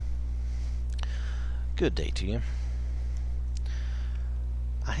Good day to you.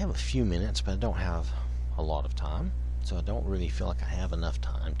 I have a few minutes, but I don't have a lot of time, so I don't really feel like I have enough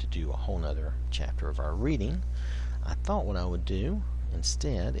time to do a whole nother chapter of our reading. I thought what I would do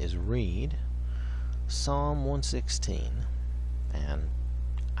instead is read Psalm 116, and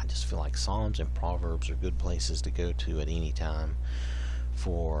I just feel like Psalms and Proverbs are good places to go to at any time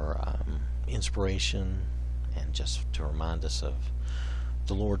for inspiration and just to remind us of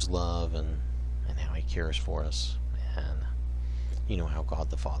the Lord's love and how He cares for us, and how God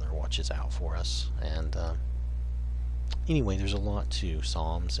the Father watches out for us. And anyway, there's a lot to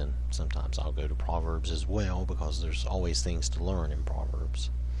Psalms, and sometimes I'll go to Proverbs as well because there's always things to learn in Proverbs.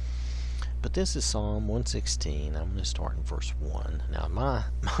 But this is Psalm 116. I'm going to start in verse 1. Now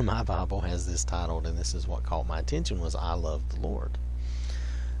my Bible has this titled, and this is what caught my attention, was I love the Lord.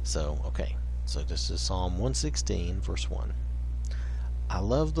 So this is Psalm 116, verse 1. I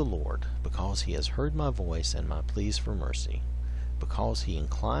love the Lord because He has heard my voice and my pleas for mercy. Because He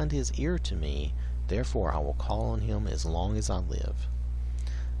inclined His ear to me, therefore I will call on Him as long as I live.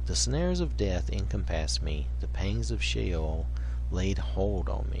 The snares of death encompassed me, the pangs of Sheol laid hold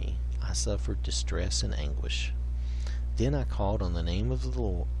on me. I suffered distress and anguish. Then I called on the name of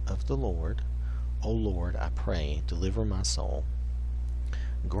the Lord. O Lord, I pray, deliver my soul.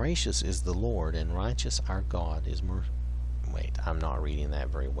 Gracious is the Lord, and righteous our God is Wait, I'm not reading that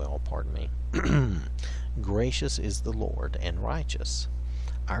very well, pardon me. Gracious is the Lord, and righteous.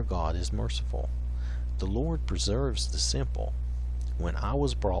 Our God is merciful. The Lord preserves the simple. When I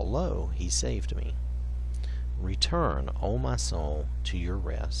was brought low, He saved me. Return, O my soul, to your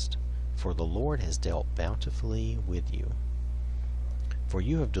rest, for the Lord has dealt bountifully with you. For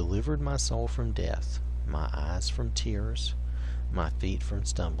you have delivered my soul from death, my eyes from tears, my feet from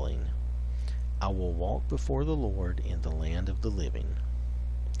stumbling. I will walk before the Lord in the land of the living.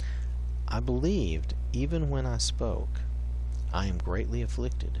 I believed even when I spoke. I am greatly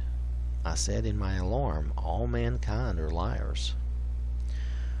afflicted. I said in my alarm, all mankind are liars.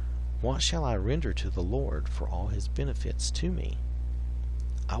 What shall I render to the Lord for all His benefits to me?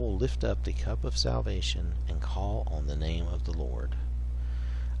 I will lift up the cup of salvation and call on the name of the Lord.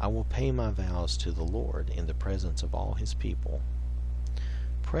 I will pay my vows to the Lord in the presence of all His people.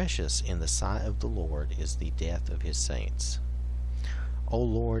 Precious in the sight of the Lord is the death of His saints. O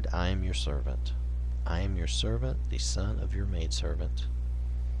Lord, I am your servant. I am your servant, the son of your maidservant.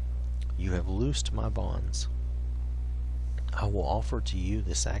 You have loosed my bonds. I will offer to you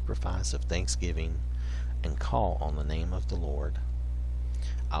the sacrifice of thanksgiving and call on the name of the Lord.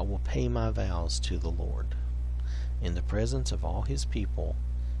 I will pay my vows to the Lord. In the presence of all His people,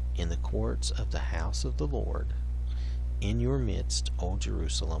 in the courts of the house of the Lord, in your midst, O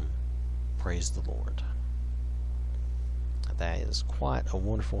Jerusalem, praise the Lord. That is quite a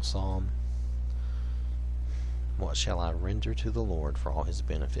wonderful psalm. What shall I render to the Lord for all His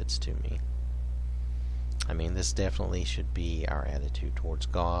benefits to me? I mean, this definitely should be our attitude towards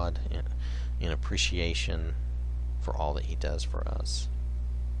God in appreciation for all that He does for us.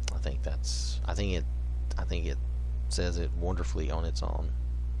 I think it says it wonderfully on its own.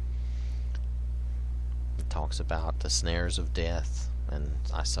 It talks about the snares of death, and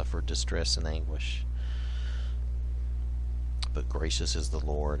I suffered distress and anguish. But gracious is the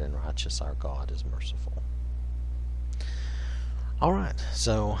Lord, and righteous our God is merciful. Alright,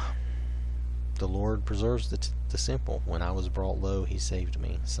 so the Lord preserves the simple. When I was brought low, He saved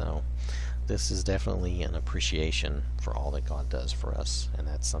me. So this is definitely an appreciation for all that God does for us, and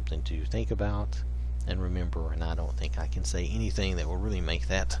that's something to think about and remember. And I don't think I can say anything that will really make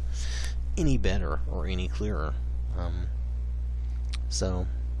that any better or any clearer. So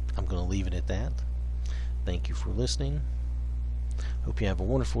I'm going to leave it at that. Thank you for listening. Hope you have a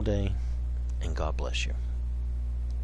wonderful day, and God bless you.